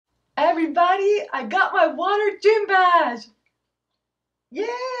Everybody, I got my water gym badge!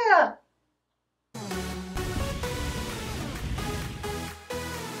 Yeah!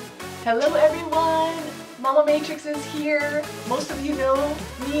 Hello everyone! Mama Matrix is here. Most of you know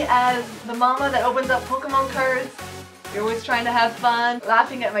me as the mama that opens up Pokemon cards. You're always trying to have fun,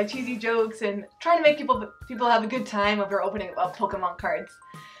 laughing at my cheesy jokes, and trying to make people have a good time when we're opening up Pokemon cards.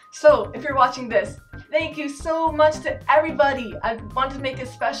 So, if you're watching this, thank you so much to everybody. I want to make a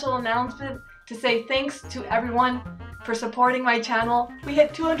special announcement to say thanks to everyone for supporting my channel. We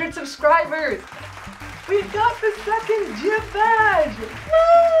hit 200 subscribers! We got the second gym badge!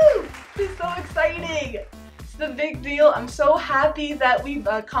 Woo! This is so exciting! It's a big deal. I'm so happy that we've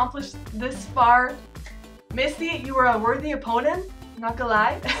accomplished this far. Misty, you were a worthy opponent, not gonna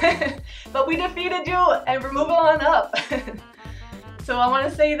lie. But we defeated you and we're moving on up. So I want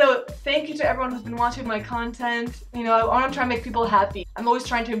to say though, thank you to everyone who's been watching my content. You know, I want to try and make people happy. I'm always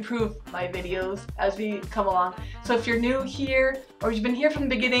trying to improve my videos as we come along. So if you're new here or you've been here from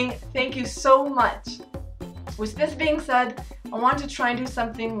the beginning, thank you so much. With this being said, I want to try and do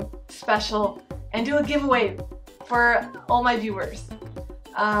something special and do a giveaway for all my viewers.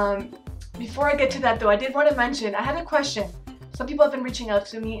 Before I get to that though, I did want to mention, I had a question. Some people have been reaching out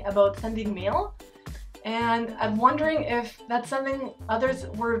to me about sending mail. And I'm wondering if that's something others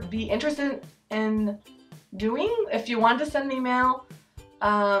would be interested in doing. If you want to send me mail,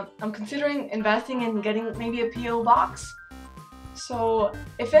 I'm considering investing in getting maybe a PO box. So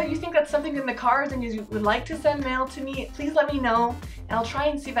if you think that's something in the cards and you would like to send mail to me, please let me know. And I'll try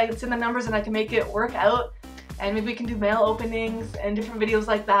and see if I can send the numbers and I can make it work out. And maybe we can do mail openings and different videos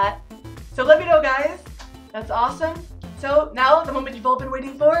like that. So let me know, guys. That's awesome. So now the moment you've all been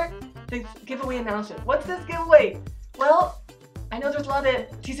waiting for. The giveaway announcement. What's this giveaway? Well, I know there's a lot of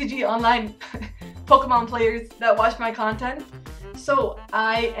TCG online Pokemon players that watch my content. So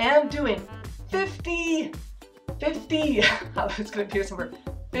I am doing 50 I was gonna appear somewhere.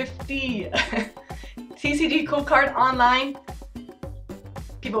 50 TCG code card online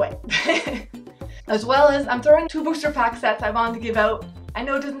giveaway. As well as I'm throwing 2 booster pack sets I wanted to give out. I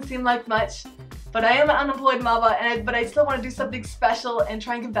know it doesn't seem like much, but I am an unemployed mama, but I still want to do something special and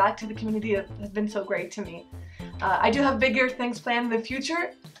try and give back to the community that has been so great to me. I do have bigger things planned in the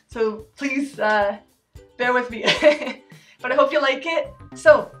future, so please bear with me. But I hope you like it.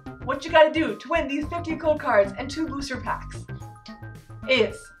 So, what you gotta do to win these 50 code cards and 2 booster packs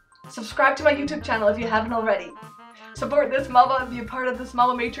is subscribe to my YouTube channel if you haven't already. Support this mama and be a part of this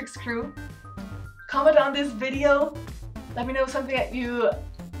Mama Matrix crew. Comment on this video. Let me know something that you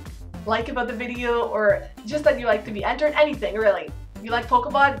like about the video, or just that you like to be entered. Anything really. You like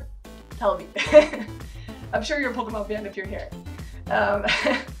Pokemon? Tell me. I'm sure you're a Pokemon fan if you're here.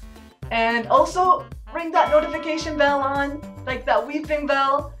 And also ring that notification bell on, like that weeping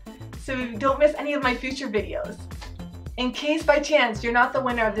bell, so you don't miss any of my future videos. In case by chance you're not the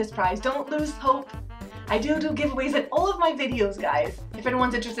winner of this prize, don't lose hope. I do giveaways in all of my videos, guys, if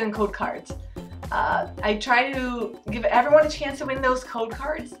anyone's interested in code cards. I try to give everyone a chance to win those code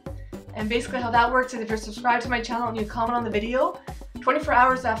cards. And basically how that works is if you're subscribed to my channel and you comment on the video, 24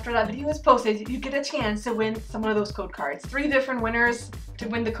 hours after that video is posted, you get a chance to win some of those code cards. 3 different winners to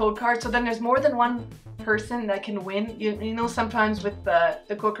win the code card, so then there's more than one person that can win. You know, sometimes with the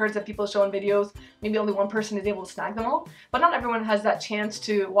code cards that people show in videos, maybe only one person is able to snag them all, but not everyone has that chance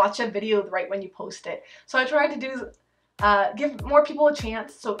to watch a video right when you post it. So I try to do give more people a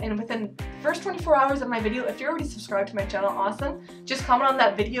chance. So, and within the first 24 hours of my video, if you're already subscribed to my channel, awesome. Just comment on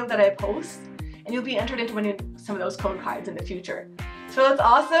that video that I post and you'll be entered into winning some of those code cards in the future. So that's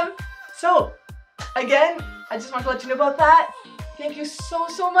awesome. So again, I just want to let you know about that. Thank you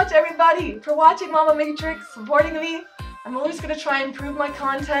so much everybody for watching Mama Matrix, supporting me. I'm always going to try and improve my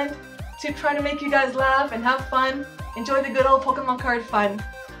content to try to make you guys laugh and have fun. Enjoy the good old Pokemon card fun.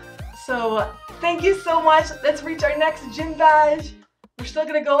 So thank you so much. Let's reach our next gym badge. We're still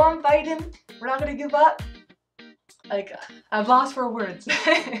gonna go on fighting. We're not gonna give up. Like, I've lost for words.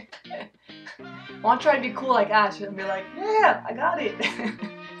 I want to try to be cool like Ash and be like, yeah, I got it.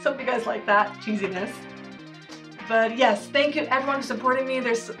 So if you guys like that cheesiness. But yes, thank you everyone for supporting me.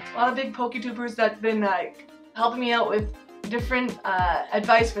 There's a lot of big PokeTubers that's been helping me out with different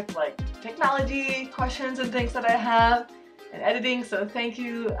advice with like technology questions and things that I have. And editing, so thank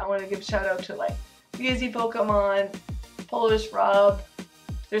you. I want to give a shout out to like Easy Pokemon, Polish Rob.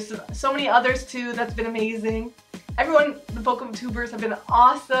 There's so many others too that's been amazing. Everyone, the Pokemon tubers have been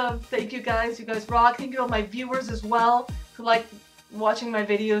awesome. Thank you guys rock. Thank you to all my viewers as well who like watching my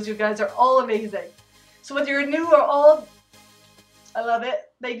videos. You guys are all amazing. So whether you're new or old, I love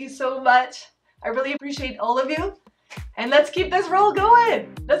it. Thank you so much. I really appreciate all of you. And let's keep this roll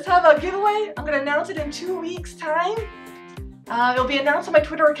going. Let's have have a giveaway. I'm going to announce it in 2 weeks' time. It'll be announced on my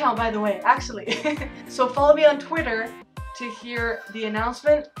Twitter account, by the way, actually. So follow me on Twitter to hear the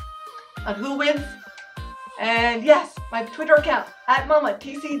announcement of who wins. And yes, my Twitter account,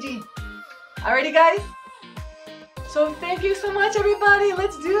 @MommaTCG. Alrighty, guys? So thank you so much, everybody.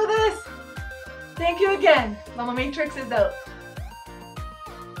 Let's do this. Thank you again. Mama Matrix is out.